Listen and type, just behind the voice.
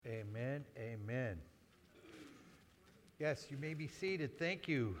Yes, you may be seated. Thank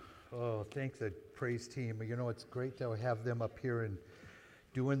you. Oh, thank the praise team. You know, it's great to have them up here and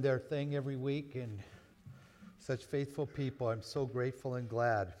doing their thing every week, and such faithful people. I'm so grateful and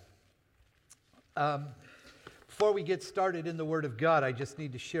glad. Before we get started in the Word of God, I just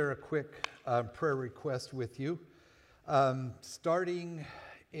need to share a quick prayer request with you. Starting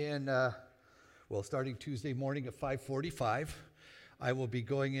Tuesday morning at 5:45. I will be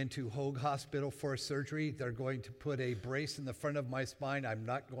going into Hoag Hospital for surgery. They're going to put a brace in the front of my spine. I'm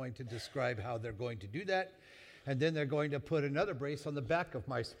not going to describe how they're going to do that. And then they're going to put another brace on the back of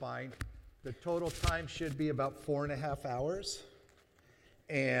my spine. The total time should be about 4.5 hours.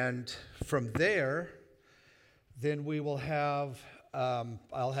 And from there, then we will have,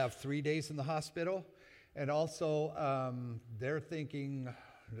 I'll have 3 days in the hospital. And also, they're thinking,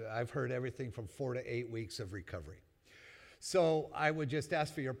 I've heard everything from 4 to 8 weeks of recovery. So I would just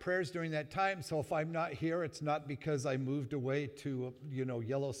ask for your prayers during that time. So if I'm not here, it's not because I moved away to,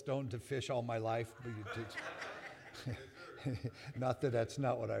 Yellowstone to fish all my life. Not that that's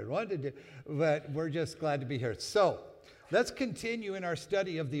not what I wanted to do, but we're just glad to be here. So let's continue in our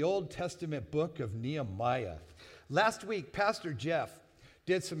study of the Old Testament book of Nehemiah. Last week, Pastor Jeff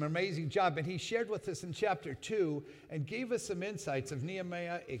did some amazing job, and he shared with us in chapter 2 and gave us some insights of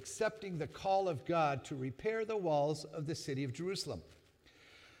Nehemiah accepting the call of God to repair the walls of the city of Jerusalem.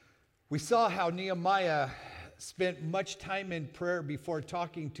 We saw how Nehemiah spent much time in prayer before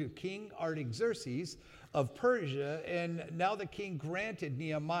talking to King Artaxerxes of Persia, and now the king granted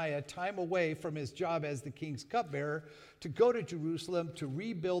Nehemiah time away from his job as the king's cupbearer to go to Jerusalem to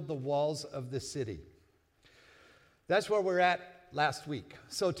rebuild the walls of the city. That's where we're at last week.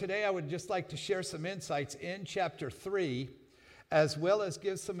 So today I would just like to share some insights in chapter 3, as well as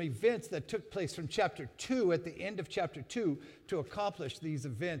give some events that took place from chapter 2 at the end of chapter 2 to accomplish these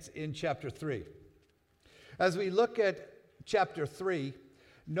events in chapter 3. As we look at chapter 3,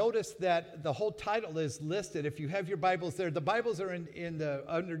 notice that the whole title is listed. If you have your Bibles there, the Bibles are in the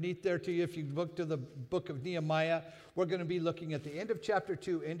underneath there to you. If you look to the book of Nehemiah, we're going to be looking at the end of chapter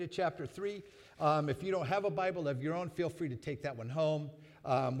 2 into chapter 3. If you don't have a Bible of your own, feel free to take that one home.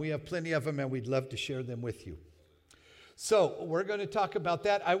 We have plenty of them, and we'd love to share them with you. So we're going to talk about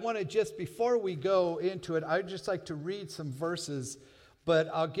that. I want to just, before we go into it, I'd just like to read some verses, but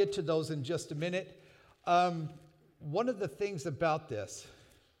I'll get to those in just a minute. One of the things about this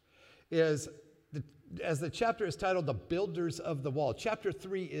is, as the chapter is titled, The Builders of the Wall. Chapter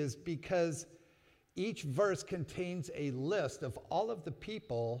 3 is because each verse contains a list of all of the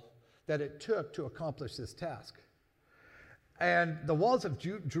people that it took to accomplish this task. And the walls of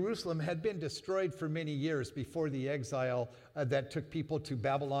Jerusalem had been destroyed for many years before the exile that took people to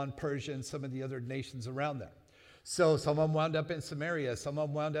Babylon, Persia, and some of the other nations around there. So some of them wound up in Samaria, some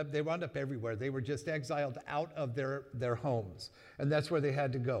of them they wound up everywhere. They were just exiled out of their homes, and that's where they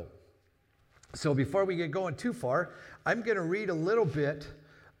had to go. So before we get going too far, I'm going to read a little bit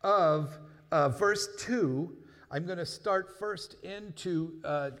of verse 2. I'm going to start first into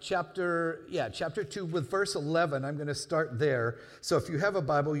chapter 2 with verse 11. I'm going to start there. So if you have a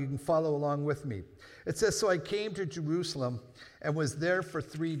Bible, you can follow along with me. It says, "So I came to Jerusalem and was there for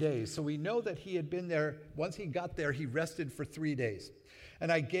 3 days." So we know that he had been there. Once he got there, he rested for 3 days.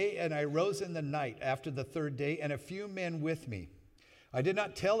 "And I rose in the night after the third day, and a few men with me. I did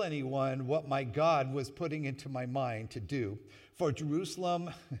not tell anyone what my God was putting into my mind to do for Jerusalem."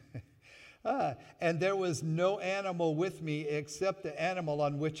 "And there was no animal with me except the animal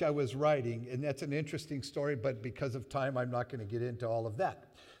on which I was riding." And that's an interesting story, but because of time, I'm not going to get into all of that.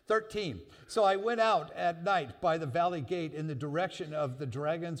 13, "So I went out at night by the valley gate in the direction of the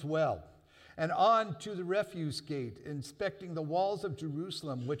Dragon's Well, and on to the refuse gate, inspecting the walls of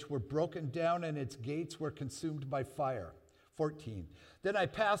Jerusalem, which were broken down and its gates were consumed by fire." 14, "Then I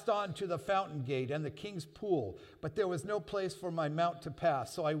passed on to the fountain gate and the king's pool, but there was no place for my mount to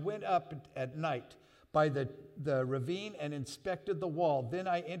pass. So I went up at night by the ravine and inspected the wall. Then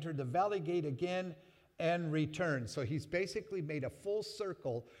I entered the valley gate again and returned." So he's basically made a full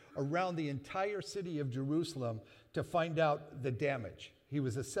circle around the entire city of Jerusalem to find out the damage. He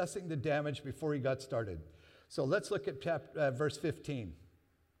was assessing the damage before he got started. So let's look at verse 15.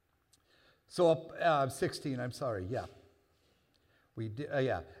 16, I'm sorry, yeah.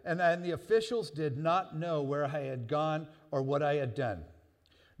 And the officials did not know where I had gone or what I had done.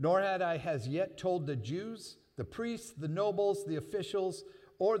 Nor had I as yet told the Jews, the priests, the nobles, the officials,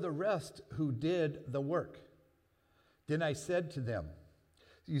 or the rest who did the work. Then I said to them,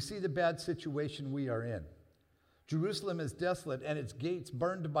 "You see the bad situation we are in. Jerusalem is desolate and its gates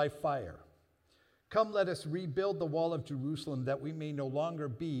burned by fire. Come, let us rebuild the wall of Jerusalem that we may no longer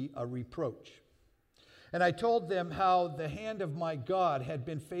be a reproach." And I told them how the hand of my God had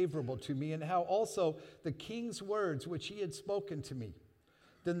been favorable to me, and how also the king's words which he had spoken to me.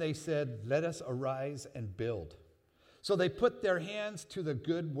 Then they said, let us arise and build. So they put their hands to the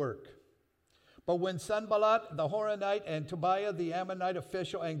good work. But when Sanballat the Horonite and Tobiah the Ammonite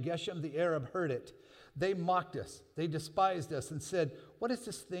official and Geshem the Arab heard it, they mocked us, they despised us, and said, what is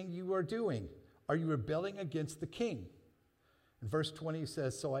this thing you are doing? Are you rebelling against the king? And verse 20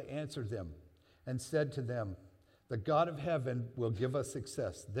 says, so I answered them and said to them, the God of heaven will give us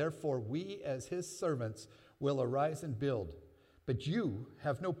success. Therefore, we as his servants will arise and build. But you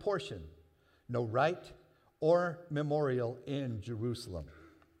have no portion, no right or memorial in Jerusalem.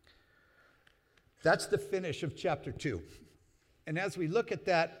 That's the finish of chapter 2. And as we look at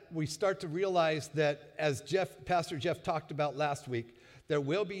that, we start to realize that, as Pastor Jeff talked about last week, there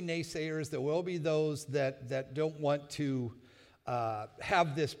will be naysayers, there will be those that don't want to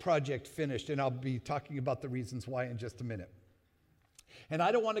have this project finished, and I'll be talking about the reasons why in just a minute. And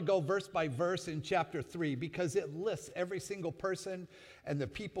I don't want to go verse by verse in chapter 3 because it lists every single person and the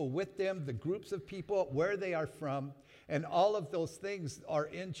people with them, the groups of people, where they are from, and all of those things are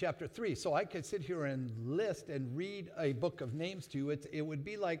in chapter 3. So I could sit here and list and read a book of names to you. It would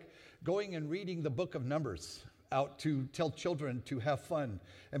be like going and reading the book of Numbers out to tell children to have fun.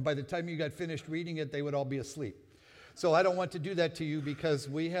 And by the time you got finished reading it, they would all be asleep. So I don't want to do that to you because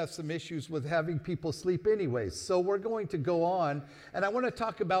we have some issues with having people sleep anyways. So we're going to go on, and I want to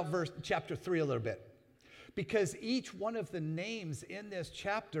talk about chapter 3 a little bit, because each one of the names in this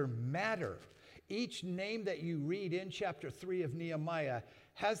chapter matter. Each name that you read in chapter 3 of Nehemiah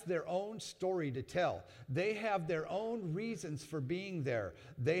has their own story to tell. They have their own reasons for being there.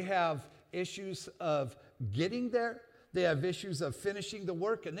 They have issues of getting there. They have issues of finishing the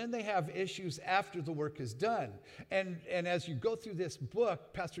work, and then they have issues after the work is done. And as you go through this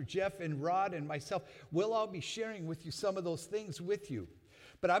book, Pastor Jeff and Rod and myself, we'll all be sharing with you some of those things with you.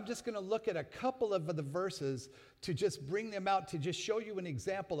 But I'm just going to look at a couple of the verses to just bring them out, to just show you an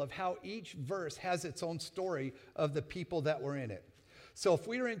example of how each verse has its own story of the people that were in it. So if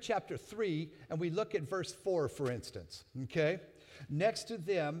we are in chapter 3 and we look at verse 4, for instance, okay? Next to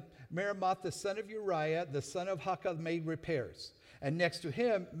them, Meremoth, the son of Uriah, the son of Hakal, made repairs. And next to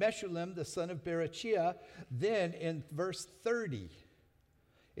him, Meshullam, the son of Berechiah. Then in verse 30,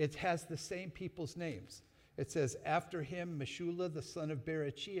 it has the same people's names. It says, after him, Meshullam, the son of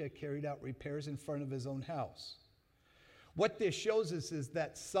Berechiah, carried out repairs in front of his own house. What this shows us is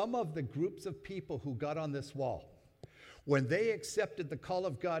that some of the groups of people who got on this wall, when they accepted the call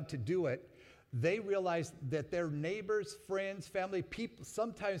of God to do it, they realized that their neighbors, friends, family, people,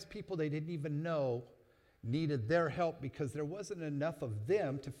 sometimes people they didn't even know, needed their help because there wasn't enough of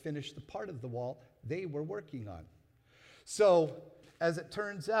them to finish the part of the wall they were working on. So, as it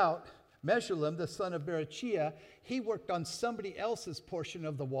turns out, Meshullam, the son of Berechiah, he worked on somebody else's portion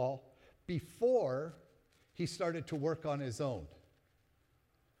of the wall before he started to work on his own.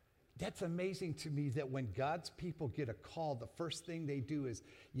 That's amazing to me that when God's people get a call, the first thing they do is,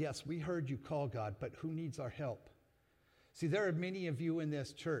 yes, we heard you call, God, but who needs our help? See, there are many of you in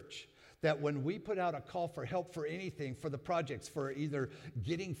this church that when we put out a call for help for anything, for the projects, for either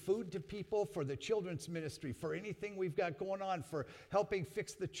getting food to people, for the children's ministry, for anything we've got going on, for helping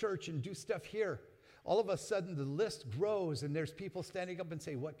fix the church and do stuff here, all of a sudden the list grows and there's people standing up and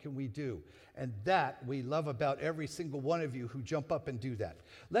say, what can we do? And that we love about every single one of you who jump up and do that.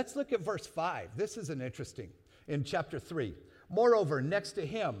 Let's look at verse 5. This is an interesting, in chapter 3. Moreover, next to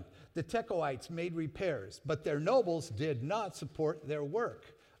him, the Tekoites made repairs, but their nobles did not support their work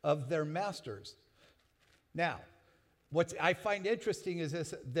of their masters. Now, what I find interesting is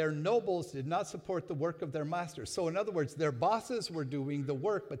this: their nobles did not support the work of their masters. So in other words, their bosses were doing the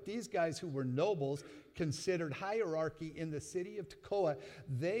work, but these guys who were nobles, considered hierarchy in the city of Tekoa,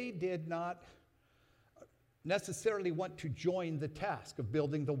 they did not necessarily want to join the task of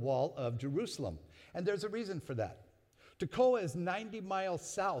building the wall of Jerusalem. And there's a reason for that. Tekoa is 90 miles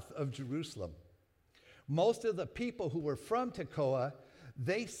south of Jerusalem. Most of the people who were from Tekoa,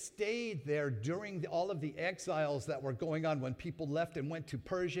 they stayed there during all of the exiles that were going on when people left and went to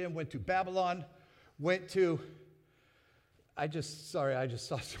Persia, went to Babylon, went to, I just saw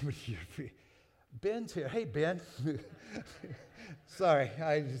somebody here. Ben's here. Hey, Ben. Sorry,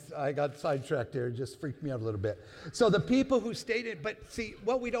 I got sidetracked there. It just freaked me out a little bit. So the people who stayed in, but see,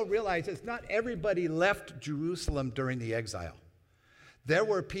 what we don't realize is not everybody left Jerusalem during the exile. There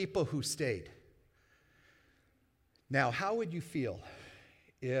were people who stayed. Now, how would you feel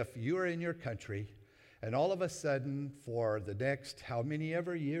if you were in your country and all of a sudden for the next how many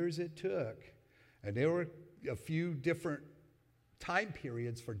ever years it took, and there were a few different time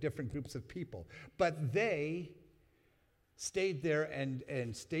periods for different groups of people. But they stayed there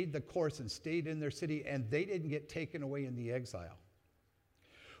and stayed the course and stayed in their city, and they didn't get taken away in the exile.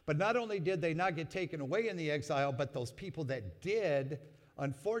 But not only did they not get taken away in the exile, but those people that did,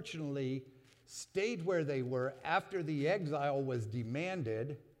 unfortunately, stayed where they were after the exile was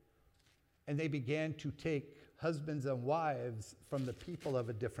demanded, and they began to take husbands and wives from the people of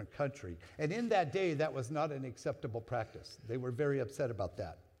a different country. And in that day, that was not an acceptable practice. They were very upset about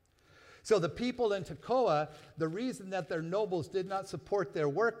that. So the people in Tekoa, the reason that their nobles did not support their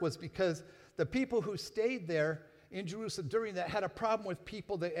work was because the people who stayed there in Jerusalem during that had a problem with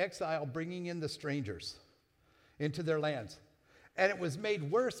people, the exile, bringing in the strangers into their lands. And it was made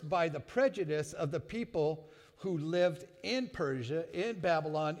worse by the prejudice of the people who lived in Persia, in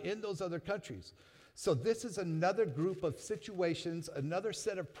Babylon, in those other countries. So this is another group of situations, another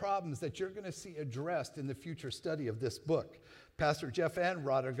set of problems that you're going to see addressed in the future study of this book. Pastor Jeff and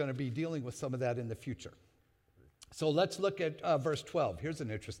Rod are going to be dealing with some of that in the future. So let's look at verse 12. Here's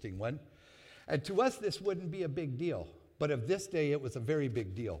an interesting one. And to us, this wouldn't be a big deal, but of this day, it was a very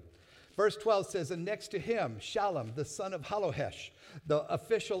big deal. Verse 12 says, and next to him, Shallum, the son of Halohesh, the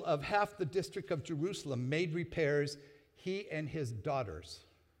official of half the district of Jerusalem, made repairs, he and his daughters.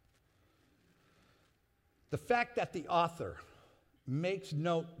 The fact that the author makes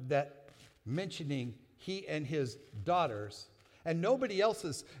note that mentioning he and his daughters, and nobody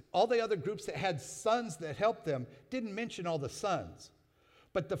else's, all the other groups that had sons that helped them didn't mention all the sons.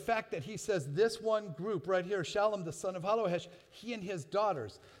 But the fact that he says this one group right here, Shallum, the son of Halohesh, he and his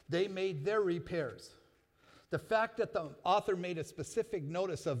daughters, they made their repairs. The fact that the author made a specific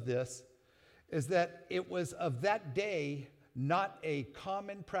notice of this is that it was of that day not a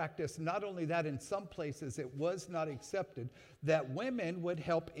common practice. Not only that, in some places it was not accepted that women would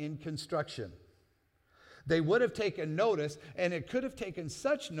help in construction. They would have taken notice, and it could have taken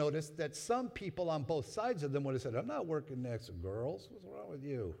such notice that some people on both sides of them would have said, I'm not working next to girls. What's wrong with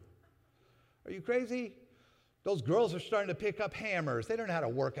you? Are you crazy? Those girls are starting to pick up hammers. They don't know how to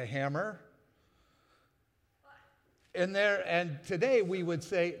work a hammer. And today we would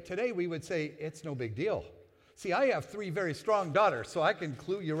say, it's no big deal. See, I have 3 very strong daughters, so I can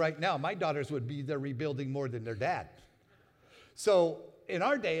clue you right now. My daughters would be there rebuilding more than their dad. So in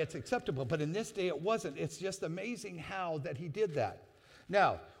our day, it's acceptable, but in this day, it wasn't. It's just amazing how that he did that.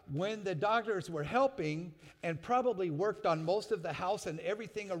 Now, when the daughters were helping and probably worked on most of the house and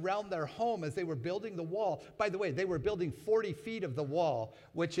everything around their home as they were building the wall, by the way, they were building 40 feet of the wall,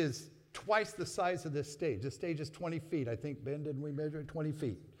 which is twice the size of this stage. This stage is 20 feet. I think, Ben, didn't we measure it? 20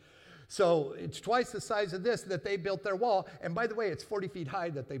 feet. So it's twice the size of this that they built their wall. And by the way, it's 40 feet high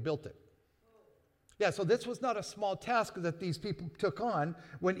that they built it. Yeah, so this was not a small task that these people took on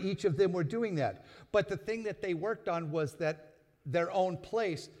when each of them were doing that. But the thing that they worked on was that their own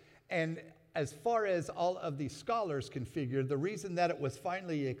place. And as far as all of the scholars can figure, the reason that it was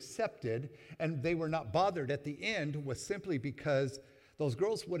finally accepted and they were not bothered at the end was simply because those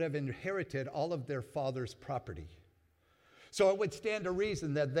girls would have inherited all of their father's property. So it would stand to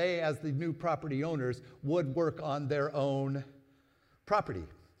reason that they, as the new property owners, would work on their own property.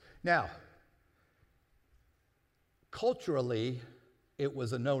 Now, culturally, it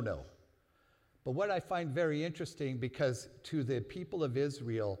was a no-no. But what I find very interesting, because to the people of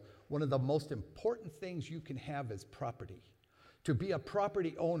Israel, one of the most important things you can have is property. To be a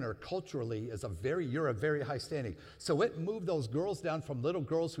property owner culturally is you're a very high standing. So it moved those girls down from little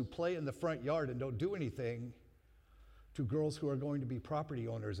girls who play in the front yard and don't do anything to girls who are going to be property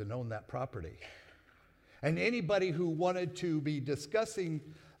owners and own that property. And anybody who wanted to be discussing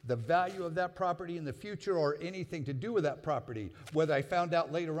the value of that property in the future or anything to do with that property, what I found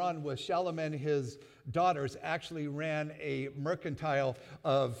out later on was Shallum and his daughters actually ran a mercantile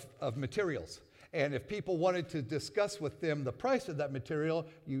of materials. And if people wanted to discuss with them the price of that material,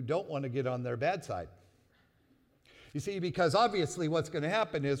 you don't want to get on their bad side. You see, because obviously what's going to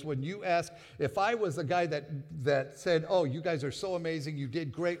happen is when you ask, if I was the guy that said, oh, you guys are so amazing, you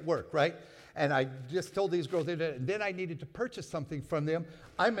did great work, right? And I just told these girls, and then I needed to purchase something from them,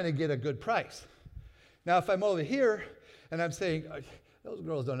 I'm going to get a good price. Now, if I'm over here and I'm saying, those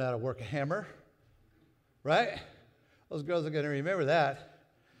girls don't know how to work a hammer, right? Those girls are going to remember that.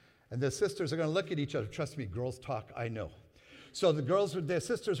 And the sisters are going to look at each other. Trust me, girls talk, I know. So the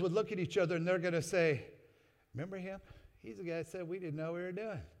sisters would look at each other and they're going to say, remember him? He's the guy that said we didn't know what we were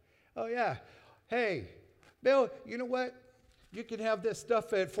doing. Oh, yeah. Hey, Bill, you know what? You can have this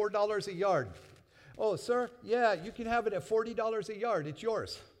stuff at $4 a yard. Oh, sir, yeah, you can have it at $40 a yard. It's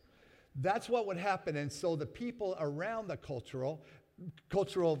yours. That's what would happen. And so the people around the cultural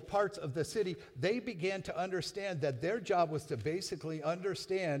cultural parts of the city, they began to understand that their job was to basically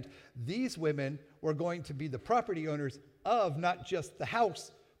understand these women were going to be the property owners of not just the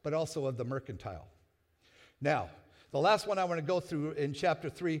house, but also of the mercantile. Now, the last one I want to go through in chapter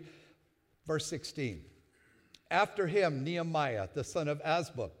 3, verse 16. After him, Nehemiah, the son of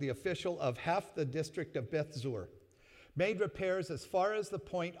Azbuk, the official of half the district of Beth-zur, made repairs as far as the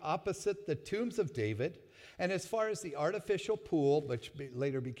point opposite the tombs of David, and as far as the artificial pool, which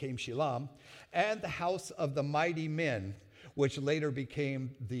later became Shilam, and the house of the mighty men, which later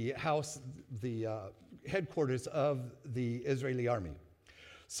became the house, the headquarters of the Israeli army.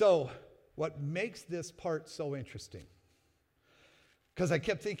 So, what makes this part so interesting? Because I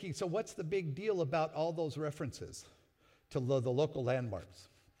kept thinking, so what's the big deal about all those references to the local landmarks?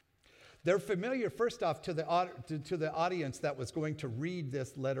 They're familiar, first off, to the audience that was going to read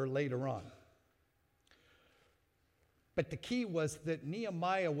this letter later on. But the key was that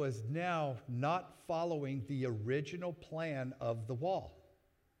Nehemiah was now not following the original plan of the wall.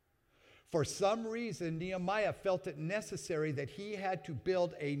 For some reason, Nehemiah felt it necessary that he had to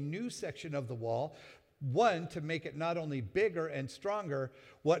build a new section of the wall, one, to make it not only bigger and stronger,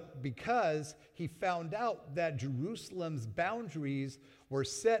 because he found out that Jerusalem's boundaries were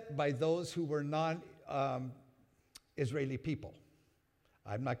set by those who were non-Israeli people.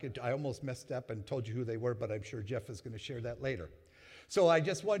 I almost messed up and told you who they were, but I'm sure Jeff is going to share that later. So I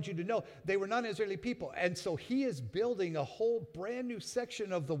just want you to know they were non-Israeli people. And so he is building a whole brand new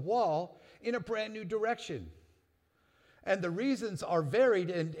section of the wall in a brand new direction. And the reasons are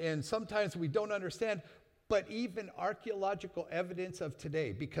varied, and sometimes we don't understand, but even archaeological evidence of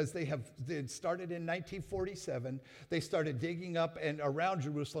today, because they started in 1947, they started digging up and around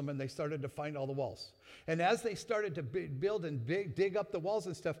Jerusalem, and they started to find all the walls. And as they started to build and dig up the walls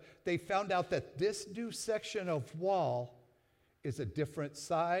and stuff, they found out that this new section of wall is a different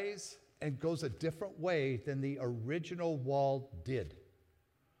size and goes a different way than the original wall did.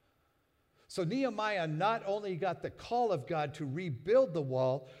 So Nehemiah not only got the call of God to rebuild the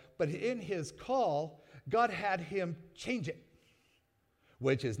wall, but in his call, God had him change it,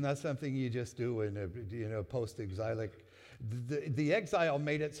 which is not something you just do in a post-exilic. The exile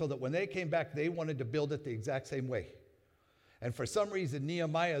made it so that when they came back, they wanted to build it the exact same way. And for some reason,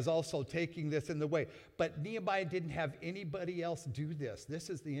 Nehemiah is also taking this in the way. But Nehemiah didn't have anybody else do this. This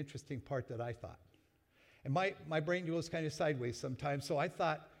is the interesting part that I thought. And my brain goes kind of sideways sometimes, so I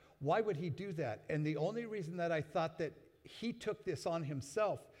thought, why would he do that? And the only reason that I thought that he took this on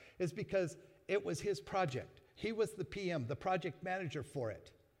himself is because it was his project. He was the PM, the project manager for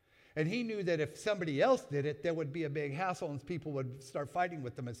it. And he knew that if somebody else did it, there would be a big hassle and people would start fighting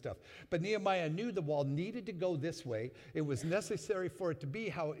with them and stuff. But Nehemiah knew the wall needed to go this way. It was necessary for it to be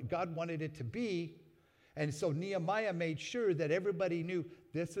how God wanted it to be. And so Nehemiah made sure that everybody knew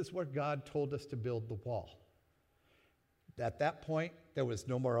this is where God told us to build the wall. At that point, there was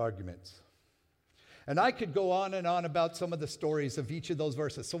no more arguments. And I could go on and on about some of the stories of each of those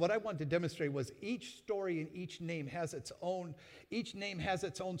verses. So what I wanted to demonstrate was each story and each name has its own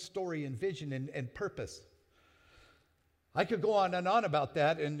story and vision and purpose. I could go on and on about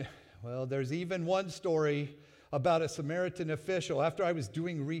that. And, well, there's even one story about a Samaritan official after I was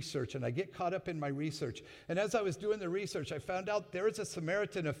doing research, and I get caught up in my research. And as I was doing the research, I found out there is a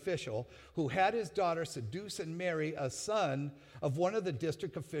Samaritan official who had his daughter seduce and marry a son of one of the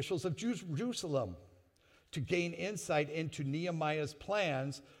district officials of Jerusalem to gain insight into Nehemiah's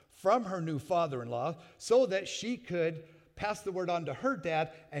plans from her new father-in-law so that she could pass the word on to her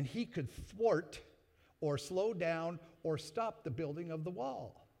dad and he could thwart or slow down or stop the building of the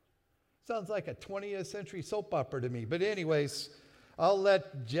wall. Sounds like a 20th century soap opera to me. But anyways, I'll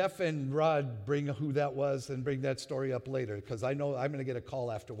let Jeff and Rod bring who that was and bring that story up later, because I know I'm going to get a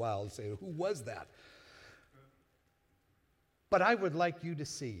call after a while and say, who was that? But I would like you to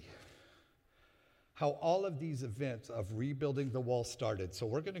see how all of these events of rebuilding the wall started. So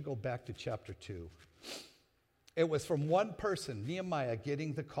we're going to go back to chapter 2. It was from one person, Nehemiah,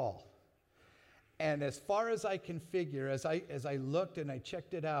 getting the call. And as far as I can figure, as I looked and I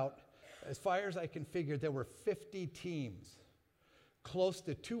checked it out, as far as I can figure, there were 50 teams, close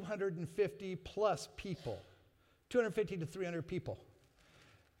to 250 plus people, 250 to 300 people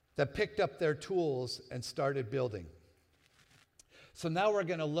that picked up their tools and started building. So now we're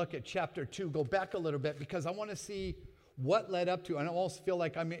going to look at chapter 2, go back a little bit, because I want to see what led up to. And I almost feel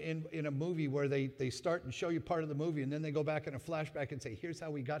like I'm in a movie where they start and show you part of the movie, and then they go back in a flashback and say, here's how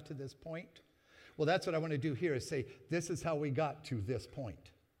we got to this point. Well, that's what I want to do here, is say, this is how we got to this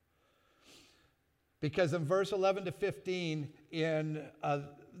point. Because in verse 11 to 15 in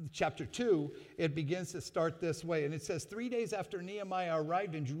chapter 2, it begins to start this way. And it says, 3 days after Nehemiah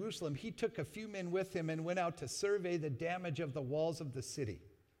arrived in Jerusalem, he took a few men with him and went out to survey the damage of the walls of the city.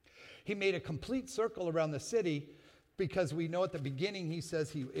 He made a complete circle around the city because we know at the beginning he says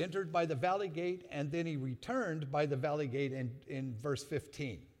he entered by the valley gate and then he returned by the valley gate in verse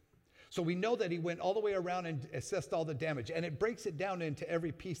 15. So we know that he went all the way around and assessed all the damage. And it breaks it down into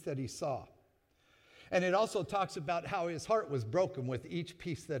every piece that he saw. And it also talks about how his heart was broken with each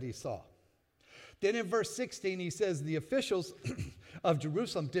piece that he saw. Then in verse 16, he says, the officials of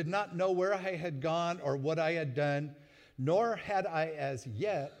Jerusalem did not know where I had gone or what I had done, nor had I as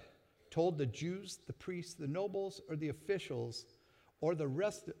yet told the Jews, the priests, the nobles, or the officials, or the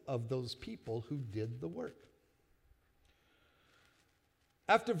rest of those people who did the work.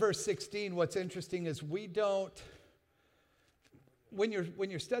 After verse 16, what's interesting is when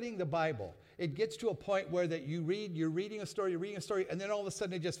you're studying the Bible, it gets to a point where that you're reading a story, and then all of a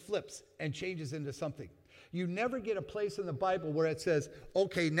sudden it just flips and changes into something. You never get a place in the Bible where it says,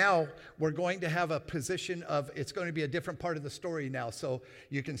 okay, now we're going to have a position of, it's going to be a different part of the story now. So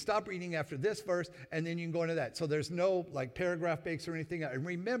you can stop reading after this verse, and then you can go into that. So there's no like paragraph breaks or anything. And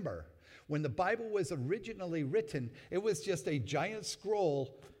remember, when the Bible was originally written, it was just a giant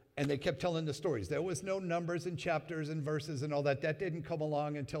scroll, and they kept telling the stories. There was no numbers and chapters and verses and all that. That didn't come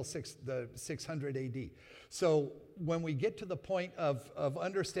along until the 600 AD. So when we get to the point of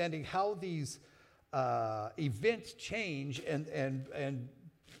understanding how these events change and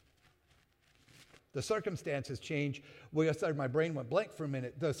the circumstances change, my brain went blank for a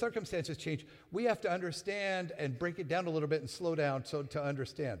minute. The circumstances change. We have to understand and break it down a little bit and slow down to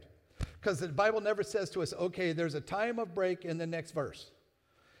understand. Because the Bible never says to us, okay, there's a time of break in the next verse.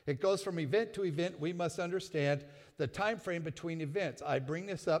 It goes from event to event. We must understand the time frame between events. I bring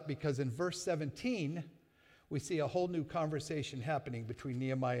this up because in verse 17, we see a whole new conversation happening between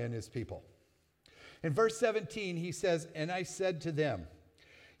Nehemiah and his people. In verse 17, he says, and I said to them,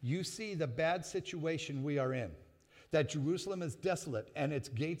 you see the bad situation we are in, that Jerusalem is desolate and its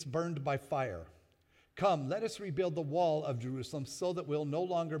gates burned by fire. Come, let us rebuild the wall of Jerusalem so that we'll no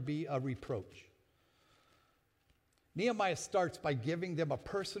longer be a reproach. Nehemiah starts by giving them a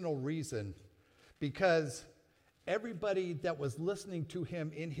personal reason because everybody that was listening to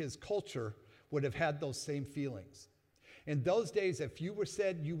him in his culture would have had those same feelings. In those days, if you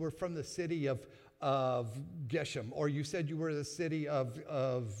said you were from the city of Geshem, or you said you were the city of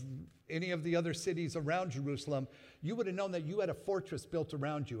any of the other cities around Jerusalem, you would have known that you had a fortress built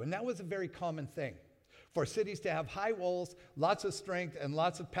around you. And that was a very common thing. For cities to have high walls, lots of strength, and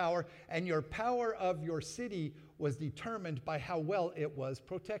lots of power, and your power of your city was determined by how well it was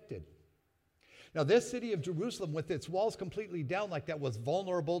protected. Now, this city of Jerusalem, with its walls completely down like that, was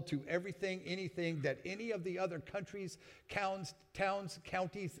vulnerable to anything that any of the other countries, towns,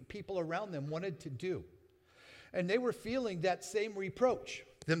 counties, people around them wanted to do. And they were feeling that same reproach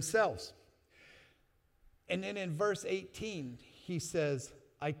themselves. And then in verse 18, he says,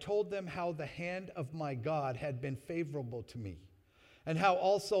 I told them how the hand of my God had been favorable to me, and how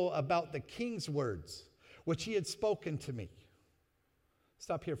also about the king's words, which he had spoken to me.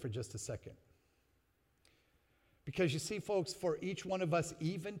 Stop here for just a second. Because you see, folks, for each one of us,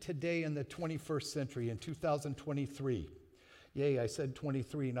 even today in the 21st century, in 2023, yay, I said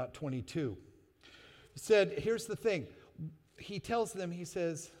 23, not 22. He said, here's the thing. He tells them, he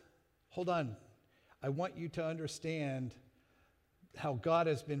says, hold on, I want you to understand how God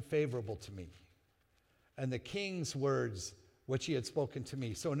has been favorable to me, and the king's words which he had spoken to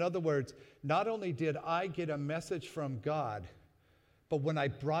me. So in other words, not only did I get a message from God, but when I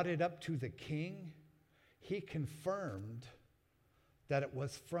brought it up to the king, he confirmed that it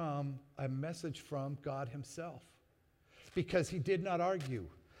was from a message from God himself, because he did not argue.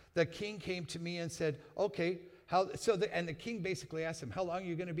 The king came to me and said, okay, and the king basically asked him, how long are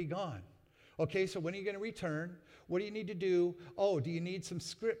you going to be gone? Okay, so when are you going to return? What do you need to do? Oh, do you need some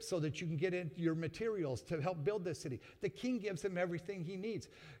scripts so that you can get in your materials to help build this city? The king gives him everything he needs.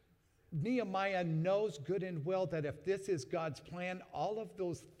 Nehemiah knows good and well that if this is God's plan, all of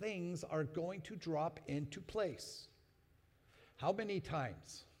those things are going to drop into place. How many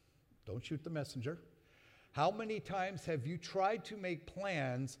times, don't shoot the messenger, how many times have you tried to make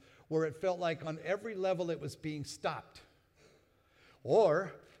plans where it felt like on every level it was being stopped?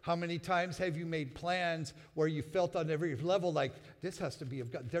 Or how many times have you made plans where you felt on every level like this has to be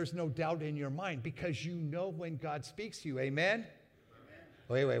of God? There's no doubt in your mind because you know when God speaks to you. Amen?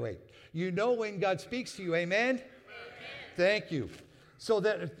 Wait. You know when God speaks to you. Amen? Thank you. So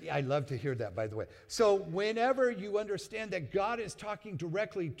that, I love to hear that, by the way. So whenever you understand that God is talking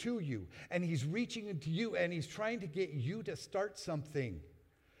directly to you, and he's reaching into you, and he's trying to get you to start something,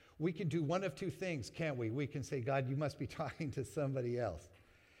 we can do one of two things, can't we? We can say, God, you must be talking to somebody else.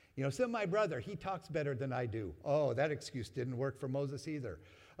 You know, my brother, he talks better than I do. Oh, that excuse didn't work for Moses either.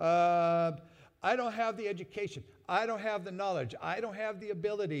 I don't have the education. I don't have the knowledge. I don't have the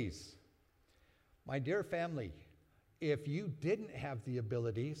abilities. My dear family, if you didn't have the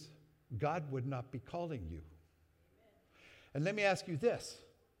abilities, God would not be calling you. And let me ask you this.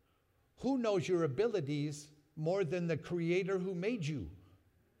 Who knows your abilities more than the Creator who made you?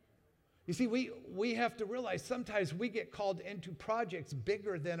 You see, we have to realize sometimes we get called into projects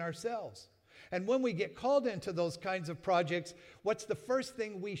bigger than ourselves. And when we get called into those kinds of projects, what's the first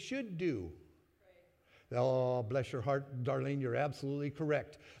thing we should do? Oh, bless your heart, Darlene, you're absolutely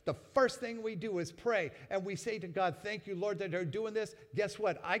correct. The first thing we do is pray, and we say to God, thank you, Lord, that you're doing this. Guess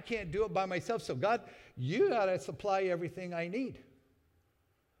what? I can't do it by myself, so God, you got to supply everything I need.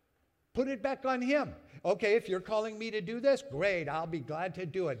 Put it back on him. Okay, if you're calling me to do this, great, I'll be glad to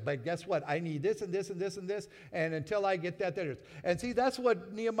do it. But guess what? I need this and this and this and this, and until I get that, there it is. And see, that's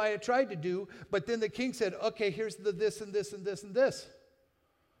what Nehemiah tried to do, but then the king said, okay, here's the this and this and this and this.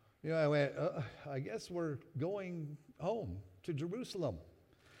 You know, I went, I guess we're going home to Jerusalem.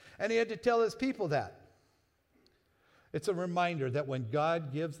 And he had to tell his people that. It's a reminder that when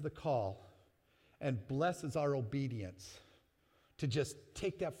God gives the call and blesses our obedience to just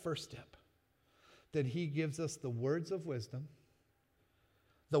take that first step, that he gives us the words of wisdom,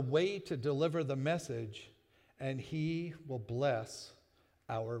 the way to deliver the message, and he will bless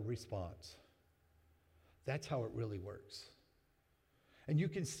our response. That's how it really works. And you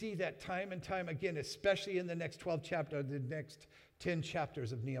can see that time and time again, especially in the next 12 chapters, the next 10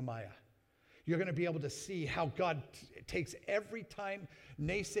 chapters of Nehemiah. You're going to be able to see how God takes every time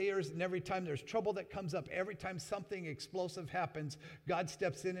naysayers and every time there's trouble that comes up, every time something explosive happens, God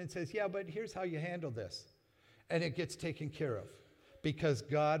steps in and says, yeah, but here's how you handle this. And it gets taken care of because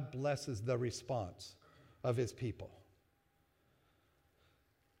God blesses the response of his people.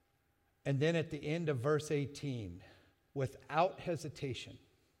 And then at the end of verse 18, without hesitation,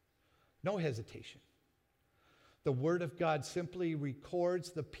 no hesitation, the word of God simply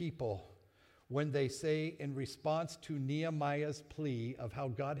records the people when they say in response to Nehemiah's plea of how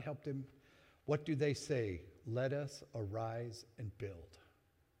God helped him, what do they say? Let us arise and build.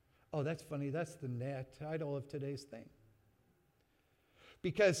 Oh, that's funny. That's the title of today's thing.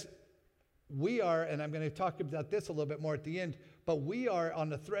 Because we are, and I'm going to talk about this a little bit more at the end, but we are on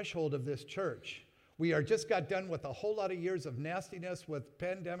the threshold of this church. We are just got done with a whole lot of years of nastiness with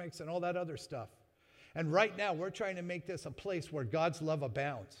pandemics and all that other stuff. And right now, we're trying to make this a place where God's love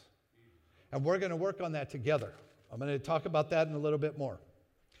abounds. And we're going to work on that together. I'm going to talk about that in a little bit more.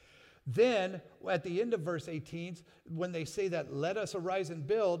 Then, at the end of verse 18, when they say that, let us arise and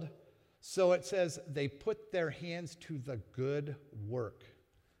build, so it says they put their hands to the good work.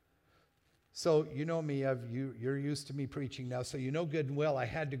 So you know me, you're used to me preaching now, so you know good and well I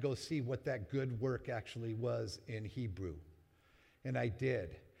had to go see what that good work actually was in Hebrew. And I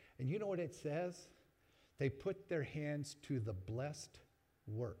did. And you know what it says? They put their hands to the blessed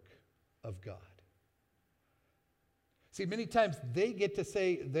work of God. See, many times they get to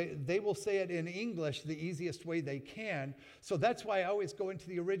say, they will say it in English the easiest way they can. So that's why I always go into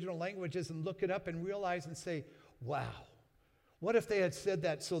the original languages and look it up and realize and say, wow. What if they had said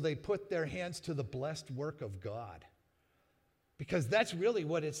that so they put their hands to the blessed work of God? Because that's really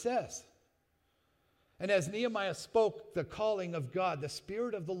what it says. And as Nehemiah spoke the calling of God, the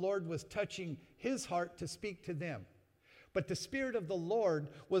Spirit of the Lord was touching his heart to speak to them. But the Spirit of the Lord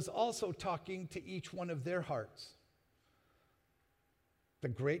was also talking to each one of their hearts. The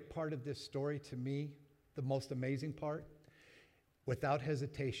great part of this story to me, the most amazing part, without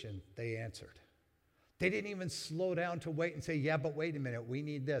hesitation, they answered. They didn't even slow down to wait and say, yeah, but wait a minute, we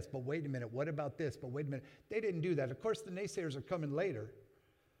need this. But wait a minute, what about this? But wait a minute. They didn't do that. Of course, the naysayers are coming later.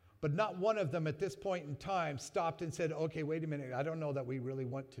 But not one of them at this point in time stopped and said, okay, wait a minute, I don't know that we really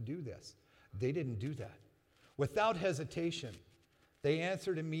want to do this. They didn't do that. Without hesitation, they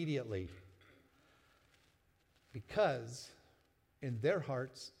answered immediately because in their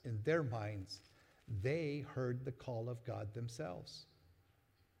hearts, in their minds, they heard the call of God themselves.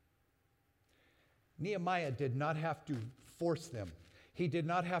 Nehemiah did not have to force them. He did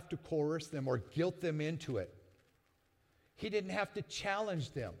not have to coerce them or guilt them into it. He didn't have to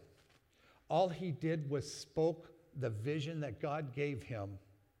challenge them. All he did was spoke the vision that God gave him,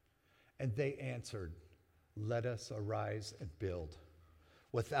 and they answered, let us arise and build,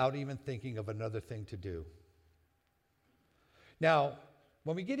 without even thinking of another thing to do. Now,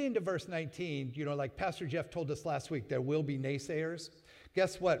 when we get into verse 19, like Pastor Jeff told us last week, there will be naysayers.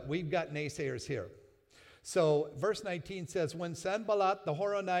 Guess what? We've got naysayers here. So verse 19 says, when Sanballat the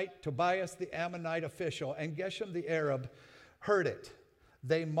Horonite, Tobias the Ammonite official, and Geshem the Arab heard it,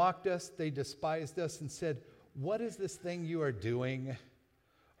 they mocked us, they despised us, and said, what is this thing you are doing?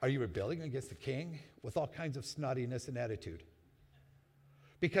 Are you rebelling against the king? With all kinds of snottiness and attitude.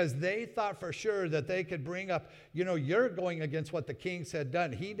 Because they thought for sure that they could bring up, you're going against what the king had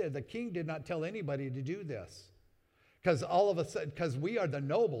done. The king did not tell anybody to do this. Because all of a sudden, because we are the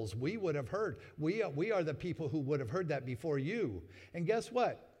nobles, we would have heard. We are the people who would have heard that before you. And guess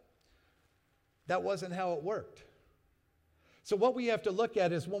what? That wasn't how it worked. So what we have to look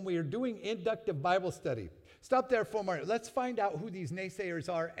at is when we are doing inductive Bible study, stop there for a moment. Let's find out who these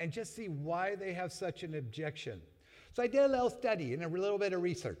naysayers are and just see why they have such an objection. So I did a little study and a little bit of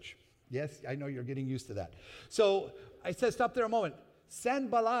research. Yes, I know you're getting used to that. So I said, stop there a moment.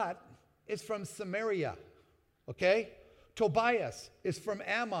 Sanballat is from Samaria. Okay? Tobias is from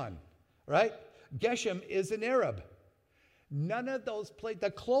Ammon, right? Geshem is an Arab. None of those places,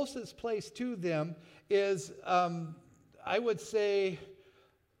 the closest place to them is, I would say,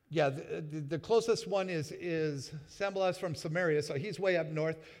 the closest one is Sanballat from Samaria, so he's way up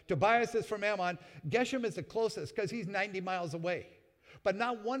north. Tobias is from Ammon. Geshem is the closest because he's 90 miles away. But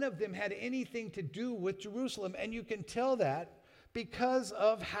not one of them had anything to do with Jerusalem, and you can tell that because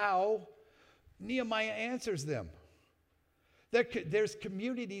of how Nehemiah answers them. There's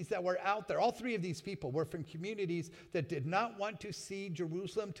communities that were out there. All three of these people were from communities that did not want to see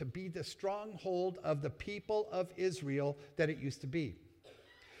Jerusalem to be the stronghold of the people of Israel that it used to be.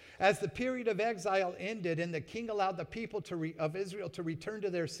 As the period of exile ended and the king allowed the people of Israel to return to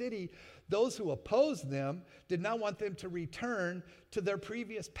their city, those who opposed them did not want them to return to their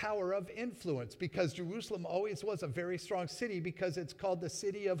previous power of influence, because Jerusalem always was a very strong city because it's called the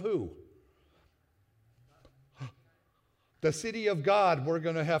city of who? The city of God. We're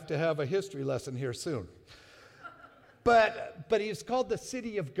going to have a history lesson here soon. But it's called the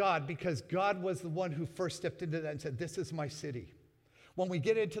city of God because God was the one who first stepped into that and said, this is my city. When we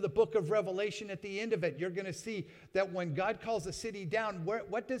get into the book of Revelation at the end of it, you're going to see that when God calls a city down,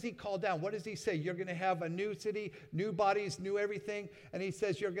 what does he call down? What does he say? You're going to have a new city, new bodies, new everything. And he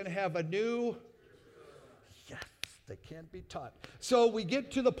says you're going to have a new... Yes, they can't be taught. So we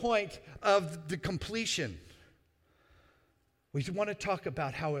get to the point of the completion. We want to talk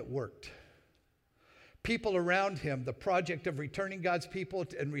about how it worked. People around him, the project of returning God's people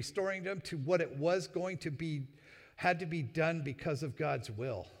and restoring them to what it was going to be, had to be done because of God's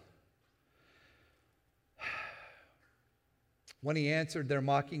will. When he answered their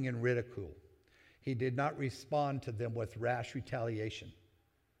mocking and ridicule, he did not respond to them with rash retaliation.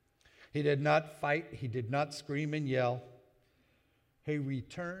 He did not fight. He did not scream and yell. He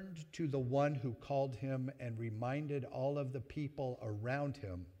returned to the one who called him and reminded all of the people around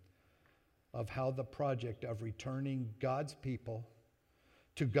him of how the project of returning God's people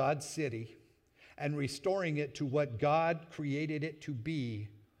to God's city and restoring it to what God created it to be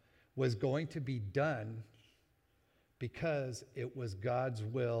was going to be done because it was God's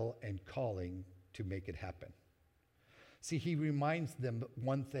will and calling to make it happen. See, he reminds them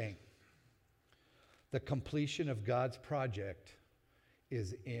one thing. The completion of God's project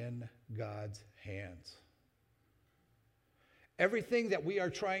is in God's hands. Everything that we are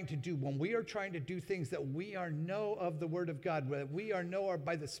trying to do, when we are trying to do things that we are know of the Word of God, that we are know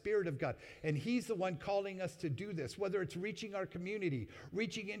by the Spirit of God, and he's the one calling us to do this, whether it's reaching our community,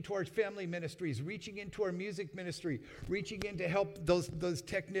 reaching into our family ministries, reaching into our music ministry, reaching in to help those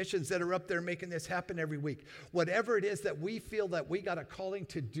technicians that are up there making this happen every week. Whatever it is that we feel that we got a calling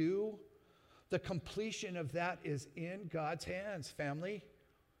to do, the completion of that is in God's hands, family.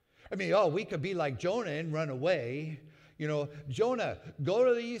 I mean, we could be like Jonah and run away. Jonah, go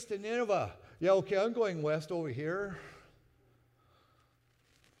to the east of Nineveh. Yeah, okay, I'm going west over here.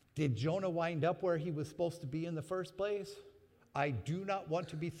 Did Jonah wind up where he was supposed to be in the first place? I do not want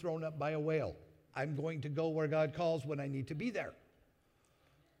to be thrown up by a whale. I'm going to go where God calls when I need to be there.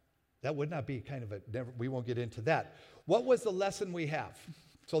 That would not be we won't get into that. What was the lesson we have?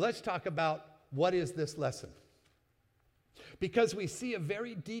 So let's talk about what is this lesson. Because we see a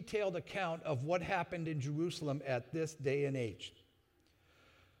very detailed account of what happened in Jerusalem at this day and age.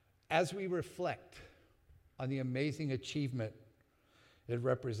 As we reflect on the amazing achievement it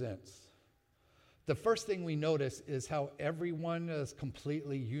represents, the first thing we notice is how everyone is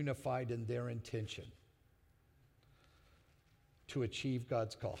completely unified in their intention to achieve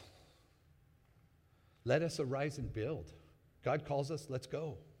God's call. Let us arise and build. God calls us, let's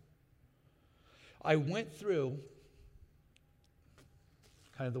go. I went through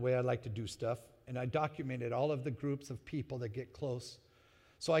kind of the way I like to do stuff. And I documented all of the groups of people that get close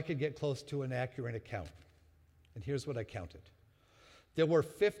so I could get close to an accurate account. And here's what I counted. There were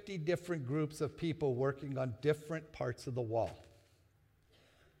 50 different groups of people working on different parts of the wall.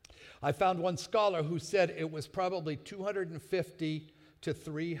 I found one scholar who said it was probably 250 to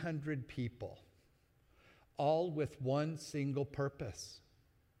 300 people, all with one single purpose,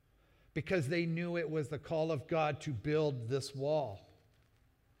 because they knew it was the call of God to build this wall.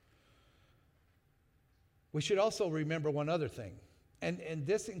 We should also remember one other thing, and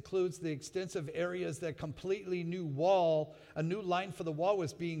this includes the extensive areas that completely new wall, a new line for the wall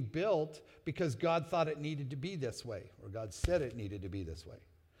was being built because God thought it needed to be this way, or God said it needed to be this way.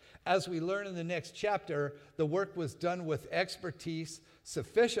 As we learn in the next chapter, the work was done with expertise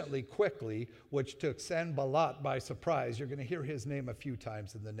sufficiently quickly, which took Sanballat by surprise. You're going to hear his name a few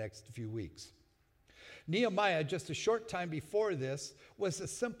times in the next few weeks. Nehemiah, just a short time before this, was a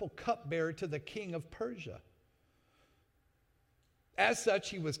simple cupbearer to the king of Persia. As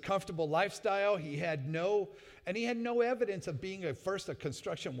such, he was comfortable lifestyle. He had no evidence of being a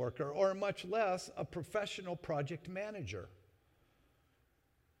construction worker, or much less a professional project manager.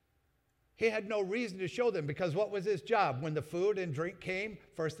 He had no reason to show them, because what was his job? When the food and drink came,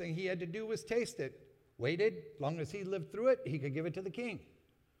 first thing he had to do was taste it. Waited, as long as he lived through it, he could give it to the king.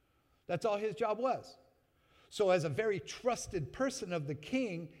 That's all his job was. So as a very trusted person of the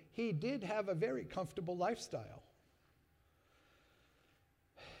king, he did have a very comfortable lifestyle.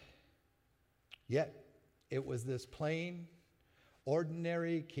 Yet, it was this plain,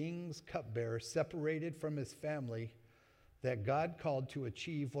 ordinary king's cupbearer, separated from his family, that God called to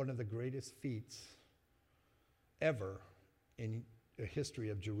achieve one of the greatest feats ever in the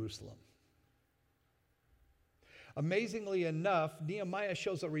history of Jerusalem. Amazingly enough, Nehemiah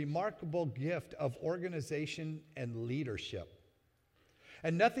shows a remarkable gift of organization and leadership.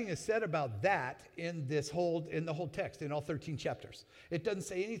 And nothing is said about that in the whole text, in all 13 chapters. It doesn't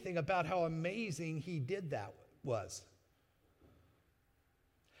say anything about how amazing he did that was.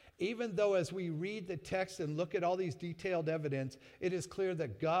 Even though as we read the text and look at all these detailed evidence, it is clear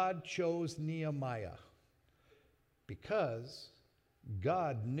that God chose Nehemiah because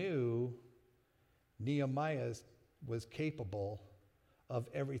God knew Nehemiah was capable of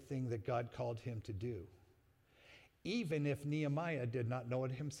everything that God called him to do, even if Nehemiah did not know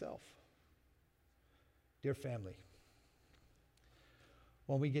it himself. Dear family,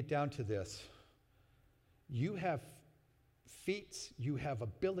 when we get down to this, you have feats, you have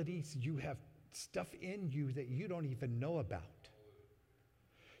abilities, you have stuff in you that you don't even know about.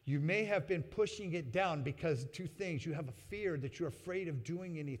 You may have been pushing it down because two things. You have a fear that you're afraid of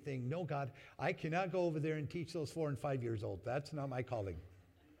doing anything. No, God, I cannot go over there and teach those 4 and 5 years old. That's not my calling.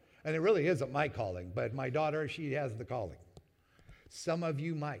 And it really isn't my calling, but my daughter, she has the calling. Some of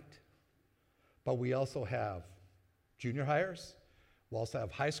you might. But we also have junior hires. We also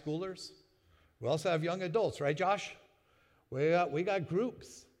have high schoolers. We also have young adults, right, Josh? We got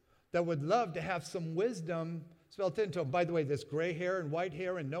groups that would love to have some wisdom spelt into them. By the way, this gray hair and white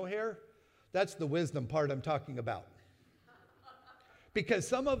hair and no hair, that's the wisdom part I'm talking about. Because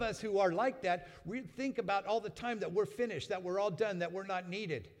some of us who are like that, we think about all the time that we're finished, that we're all done, that we're not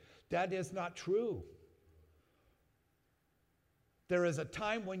needed. That is not true. There is a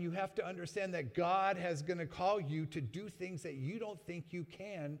time when you have to understand that God is going to call you to do things that you don't think you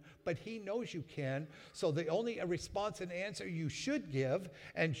can, but he knows you can. So the only response and answer you should give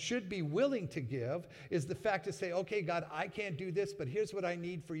and should be willing to give is the fact to say, okay, God, I can't do this, but here's what I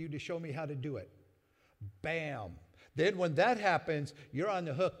need for you to show me how to do it. Bam. Then when that happens, you're on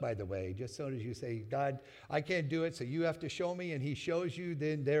the hook, by the way. Just so as you say, God, I can't do it, so you have to show me, and he shows you,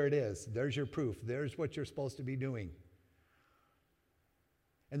 then there it is. There's your proof. There's what you're supposed to be doing.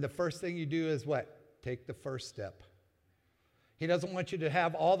 And the first thing you do is what? Take the first step. He doesn't want you to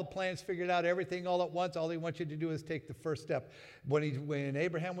have all the plans figured out, everything all at once. All he wants you to do is take the first step. When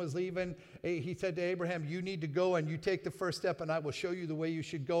Abraham was leaving, he said to Abraham, you need to go and you take the first step and I will show you the way you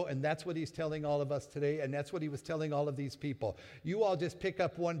should go. And that's what he's telling all of us today. And that's what he was telling all of these people. You all just pick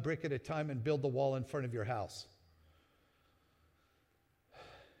up one brick at a time and build the wall in front of your house.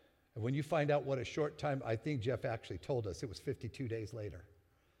 And when you find out what a short time, I think Jeff actually told us, it was 52 days later.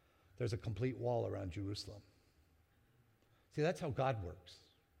 There's a complete wall around Jerusalem. See, that's how God works,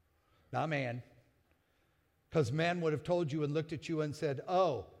 not man. Because man would have told you and looked at you and said,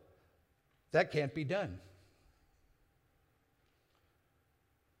 oh, that can't be done.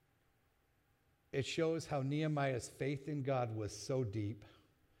 It shows how Nehemiah's faith in God was so deep.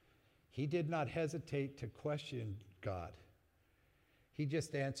 He did not hesitate to question God. He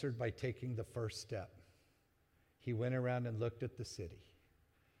just answered by taking the first step. He went around and looked at the city.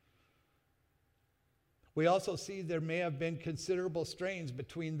 We also see there may have been considerable strains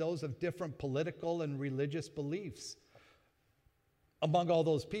between those of different political and religious beliefs among all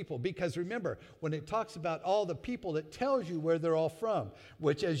those people. Because remember, when it talks about all the people, it tells you where they're all from,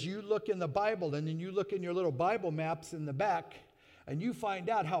 which as you look in the Bible and then you look in your little Bible maps in the back and you find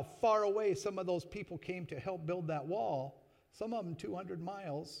out how far away some of those people came to help build that wall, some of them 200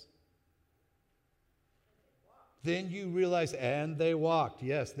 miles, then you realize, and they walked.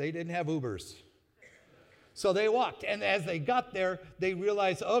 Yes, they didn't have Ubers. So they walked, and as they got there, they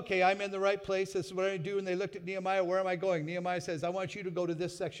realized, okay, I'm in the right place. This is what I do. And they looked at Nehemiah, where am I going? Nehemiah says, I want you to go to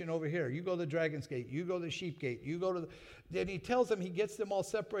this section over here. You go to the Dragon's Gate. You go to the Sheep Gate. You go to the... Then he tells them, he gets them all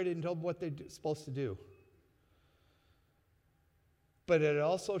separated and tells them what they're supposed to do. But it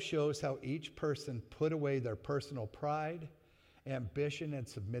also shows how each person put away their personal pride, ambition, and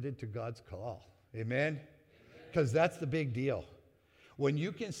submitted to God's call. Amen? Because that's the big deal. When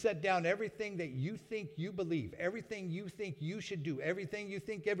you can set down everything that you think you believe, everything you think you should do, everything you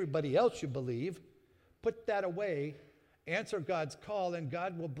think everybody else should believe, put that away, answer God's call, and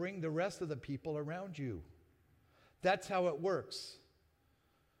God will bring the rest of the people around you. That's how it works.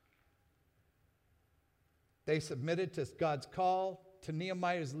 They submitted to God's call, to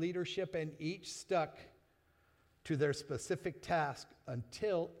Nehemiah's leadership, and each stuck to their specific task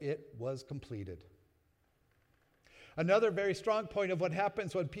until it was completed. Another very strong point of what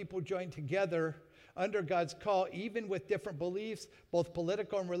happens when people join together under God's call, even with different beliefs, both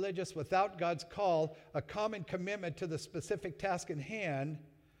political and religious, without God's call, a common commitment to the specific task in hand,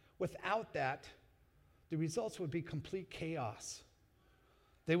 without that, the results would be complete chaos.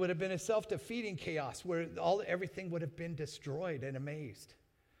 They would have been a self-defeating chaos where everything would have been destroyed and amazed.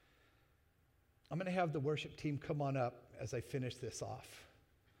 I'm going to have the worship team come on up as I finish this off.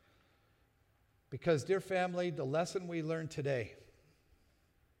 Because, dear family, the lesson we learned today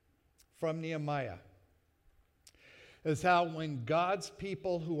from Nehemiah is how when God's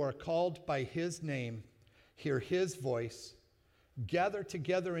people who are called by his name hear his voice, gather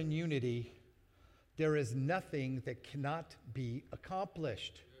together in unity, there is nothing that cannot be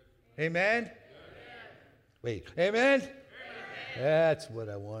accomplished. Amen? Amen. Wait, amen? Amen? That's what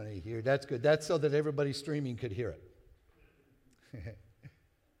I want to hear. That's good. That's so that everybody streaming could hear it.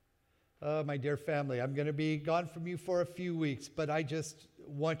 My dear family, I'm going to be gone from you for a few weeks, but I just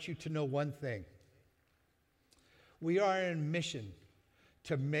want you to know one thing. We are on a mission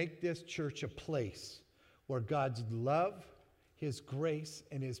to make this church a place where God's love, his grace,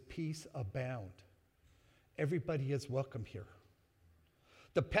 and his peace abound. Everybody is welcome here.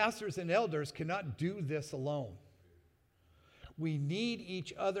 The pastors and elders cannot do this alone. We need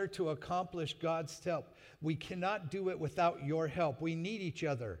each other to accomplish God's help. We cannot do it without your help. We need each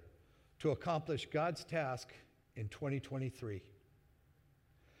other to accomplish God's task in 2023.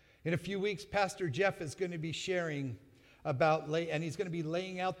 In a few weeks, Pastor Jeff is going to be sharing about, and he's going to be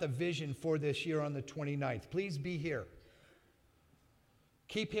laying out the vision for this year on the 29th. Please be here.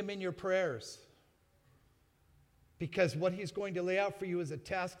 Keep him in your prayers, because what he's going to lay out for you is a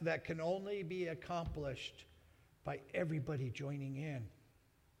task that can only be accomplished by everybody joining in.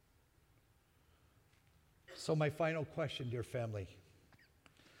 So my final question, dear family,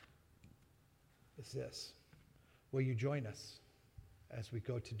 is this. Will you join us as we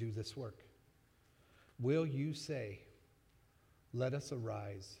go to do this work? Will you say, let us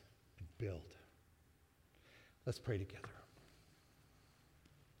arise and build? Let's pray together.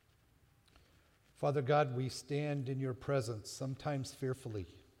 Father God, we stand in your presence, sometimes fearfully.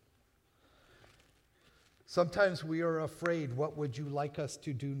 Sometimes we are afraid, what would you like us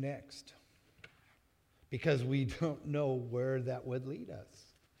to do next? Because we don't know where that would lead us.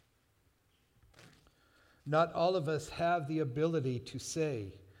 Not all of us have the ability to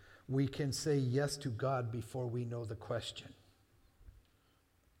say, we can say yes to God before we know the question.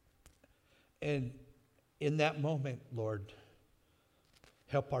 And in that moment, Lord,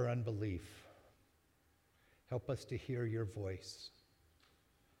 help our unbelief. Help us to hear your voice.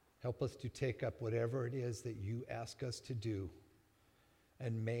 Help us to take up whatever it is that you ask us to do.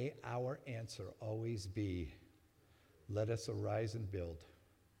 And may our answer always be, let us arise and build.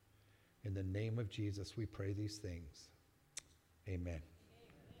 In the name of Jesus, we pray these things. Amen. Amen.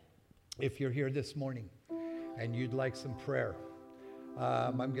 If you're here this morning and you'd like some prayer,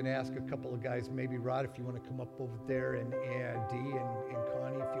 I'm going to ask a couple of guys, maybe Rod, if you want to come up over there, and Dee and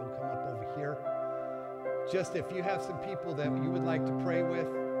Connie, if you'll come up over here. Just if you have some people that you would like to pray with,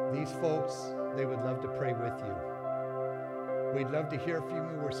 these folks, they would love to pray with you. We'd love to hear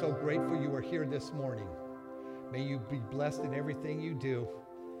from you. We're so grateful you are here this morning. May you be blessed in everything you do.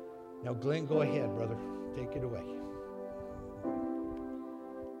 Now, Glenn, go ahead, brother. Take it away.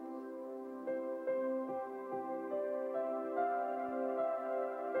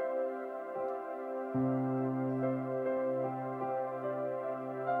 In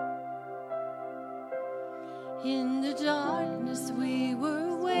the darkness we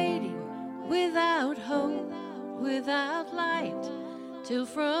were waiting, without hope, without light, till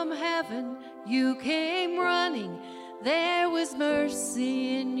from heaven you came running. There was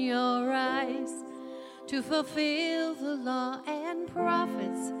mercy in your eyes to fulfill the law and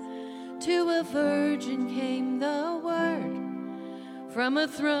prophets. To a virgin came the word from a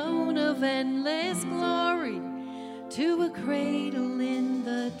throne of endless glory to a cradle in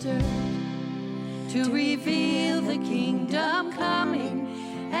the dirt, to reveal the kingdom coming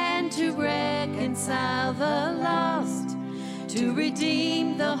and to reconcile the lost, to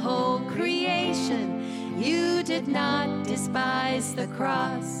redeem the whole creation. You did not despise the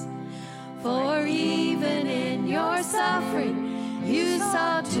cross, for even in your suffering you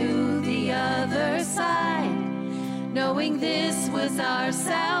saw to the other side, knowing this was our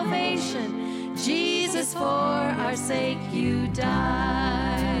salvation. Jesus, for our sake you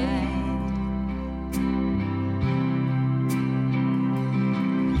died.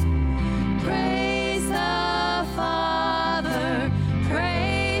 Praise the Father,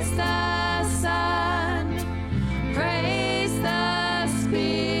 praise the Son, praise the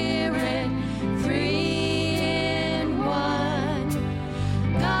Spirit, three in one.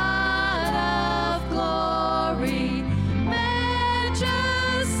 God of glory, majesty,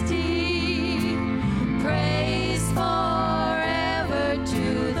 praise forever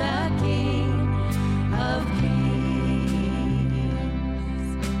to the King of Kings.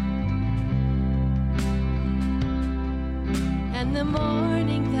 And the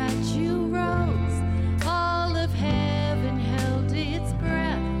morning that you rose, all of heaven held its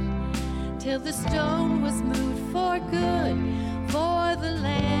breath, till the stone was moved for good, for the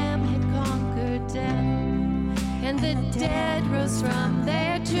Lamb had conquered death. And the dead rose from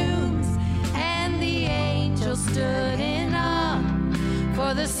their tombs, and the angels stood in awe,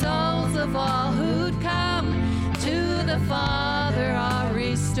 for the souls of all who'd come to the Father are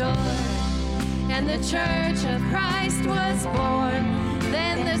restored. And the church of Christ was born.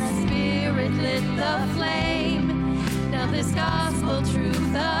 Then the Spirit lit the flame. Now this gospel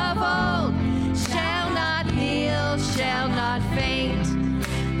truth of old shall not heal, shall not faint.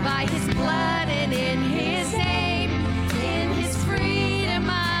 By his blood and in his name, in his freedom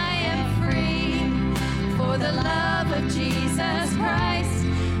I am free. For the love of Jesus Christ,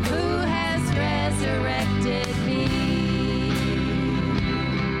 who has resurrected me.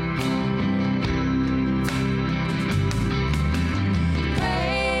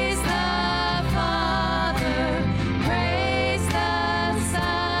 Praise the Father, praise the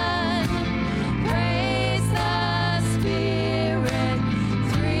Son, praise the Spirit,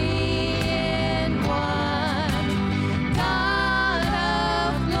 three in one. God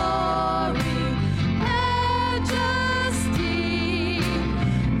of glory, majesty,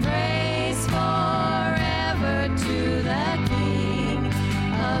 praise forever to the King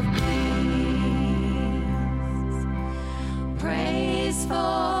of Kings. Praise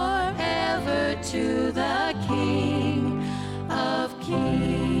forever to the King of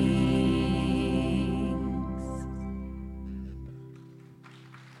Kings.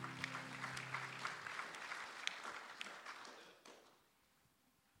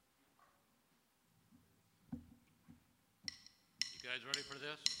 You guys ready for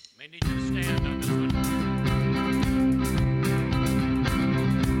this? May need you to stand on this one.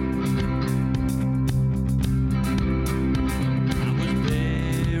 I was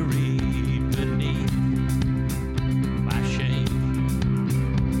buried beneath my shame.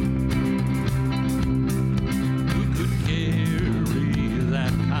 Who could carry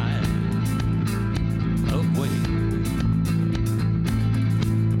that kind of weight?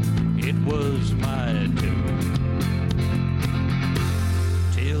 It was my doing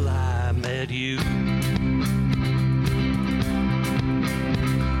till I met you.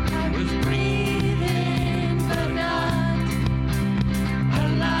 I was breathing but not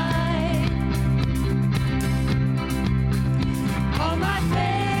alive. All my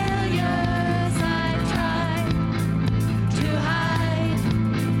failures I tried to hide.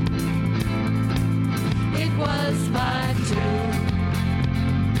 It was my doom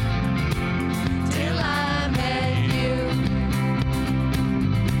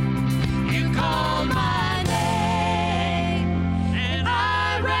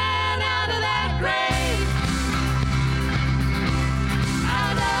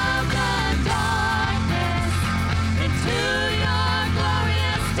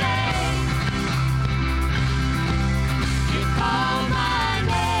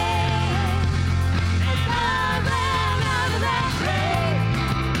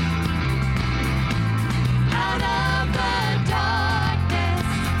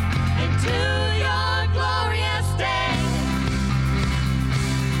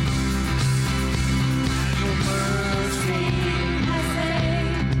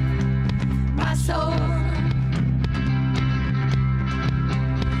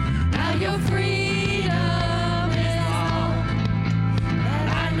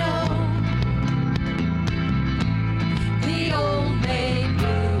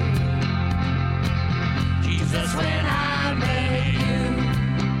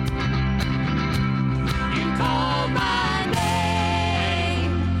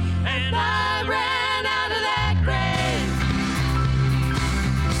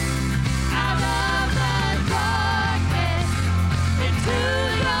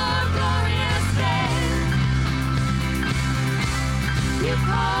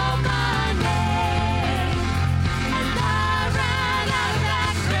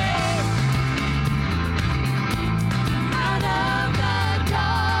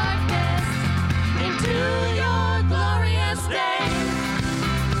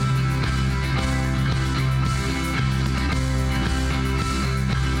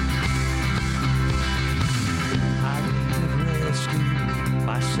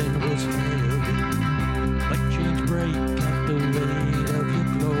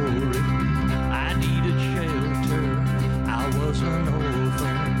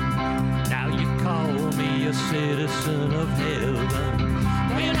a citizen of heaven.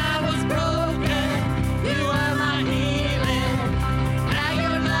 When I was broken, you were my healing. Now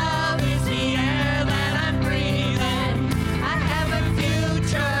your love is the air that I'm breathing. I have a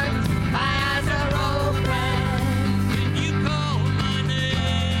future, my eyes are open. When you call my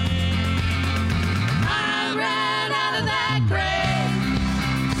name, I ran out of that grave,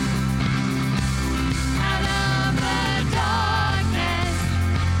 out of the darkness,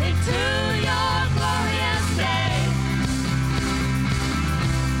 into your glorious day.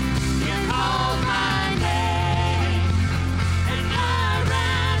 You called my name, and I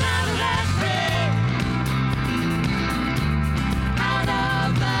ran out of that grave, out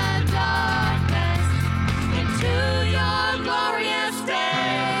of the darkness, into your glorious day.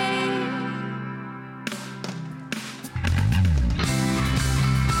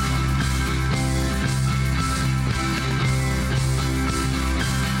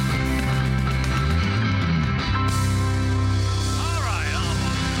 All right,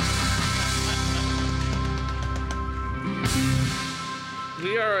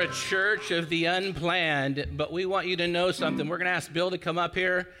 We are a church of the unplanned, but we want you to know something. We're going to ask Bill to come up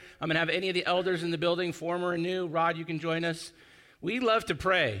here. I'm going to have any of the elders in the building, former and new. Rod, you can join us. We love to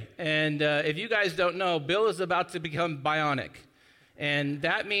pray, and if you guys don't know, Bill is about to become bionic, and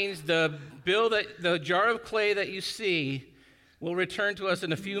that means the jar of clay that you see will return to us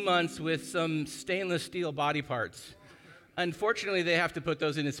in a few months with some stainless steel body parts. Unfortunately, they have to put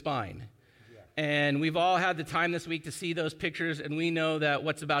those in his spine. And we've all had the time this week to see those pictures, and we know that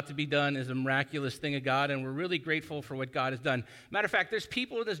what's about to be done is a miraculous thing of God, and we're really grateful for what God has done. Matter of fact, there's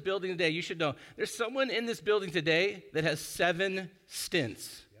people in this building today, you should know, there's someone in this building today that has 7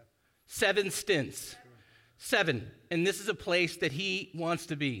 stents. 7 stents. 7. And this is a place that he wants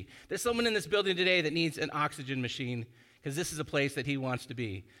to be. There's someone in this building today that needs an oxygen machine, because this is a place that he wants to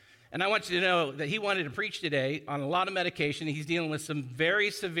be. And I want you to know that he wanted to preach today on a lot of medication. He's dealing with some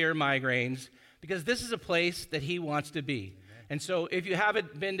very severe migraines, because this is a place that he wants to be. And so if you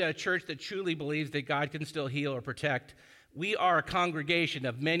haven't been to a church that truly believes that God can still heal or protect, we are a congregation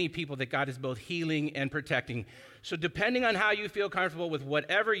of many people that God is both healing and protecting. So depending on how you feel comfortable with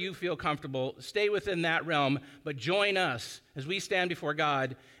whatever you feel comfortable, stay within that realm, but join us as we stand before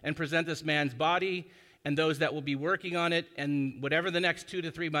God and present this man's body and those that will be working on it, and whatever the next 2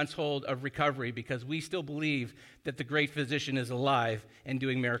 to 3 months hold of recovery, because we still believe that the great physician is alive and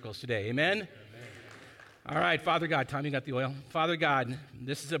doing miracles today. Amen? Amen. All right, Father God, Tom, you got the oil. Father God,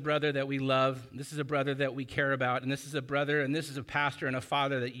 this is a brother that we love. This is a brother that we care about, and this is a brother, and this is a pastor and a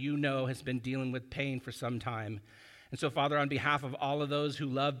father that you know has been dealing with pain for some time. And so, Father, on behalf of all of those who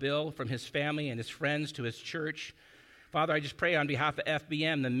love Bill, from his family and his friends to his church, Father, I just pray on behalf of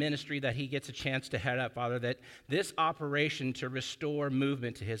FBM, the ministry that he gets a chance to head up, Father, that this operation to restore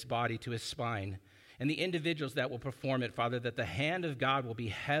movement to his body, to his spine, and the individuals that will perform it, Father, that the hand of God will be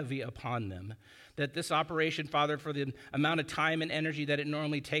heavy upon them. That this operation, Father, for the amount of time and energy that it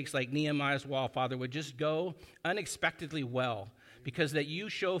normally takes, like Nehemiah's wall, Father, would just go unexpectedly well, because that you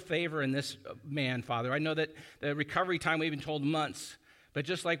show favor in this man, Father. I know that the recovery time, we've been told months. But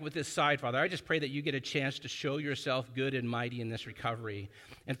just like with this side, Father, I just pray that you get a chance to show yourself good and mighty in this recovery.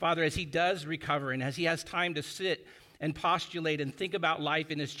 And Father, as he does recover and as he has time to sit and postulate and think about life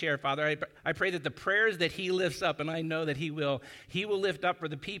in his chair, Father, I pray that the prayers that he lifts up, and I know that he will lift up for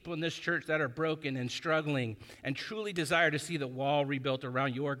the people in this church that are broken and struggling and truly desire to see the wall rebuilt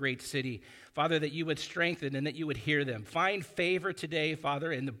around your great city. Father, that you would strengthen and that you would hear them. Find favor today,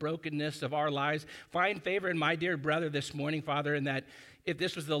 Father, in the brokenness of our lives. Find favor in my dear brother this morning, Father, in that if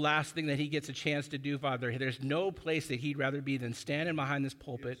this was the last thing that he gets a chance to do, Father, there's no place that he'd rather be than standing behind this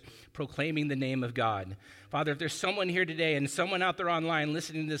pulpit proclaiming the name of God. Father, if there's someone here today and someone out there online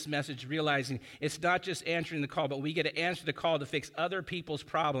listening to this message realizing it's not just answering the call, but we get to answer the call to fix other people's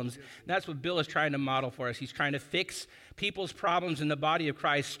problems, that's what Bill is trying to model for us. He's trying to fix people's problems in the body of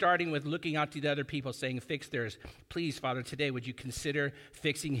Christ, starting with looking out to the other people, saying, fix theirs. Please, Father, today would you consider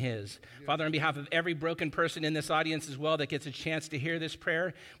fixing his? Father, on behalf of every broken person in this audience as well that gets a chance to hear this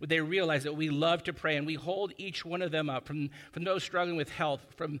prayer, would they realize that we love to pray and we hold each one of them up, from those struggling with health,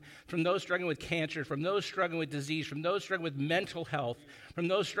 from those struggling with cancer, from those struggling with disease, from those struggling with mental health, from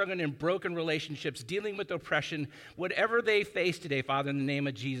those struggling in broken relationships, dealing with oppression, whatever they face today, Father, in the name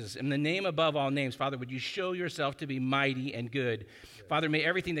of Jesus, in the name above all names, Father, would you show yourself to be mighty and good. Father, may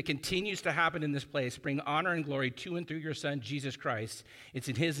everything that continues to happen in this place bring honor and glory to and through your Son, Jesus Christ. It's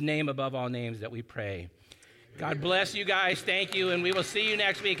in his name above all names that we pray. God bless you guys. Thank you, and we will see you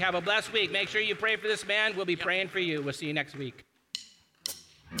next week. Have a blessed week. Make sure you pray for this man. We'll be praying for you. We'll see you next week.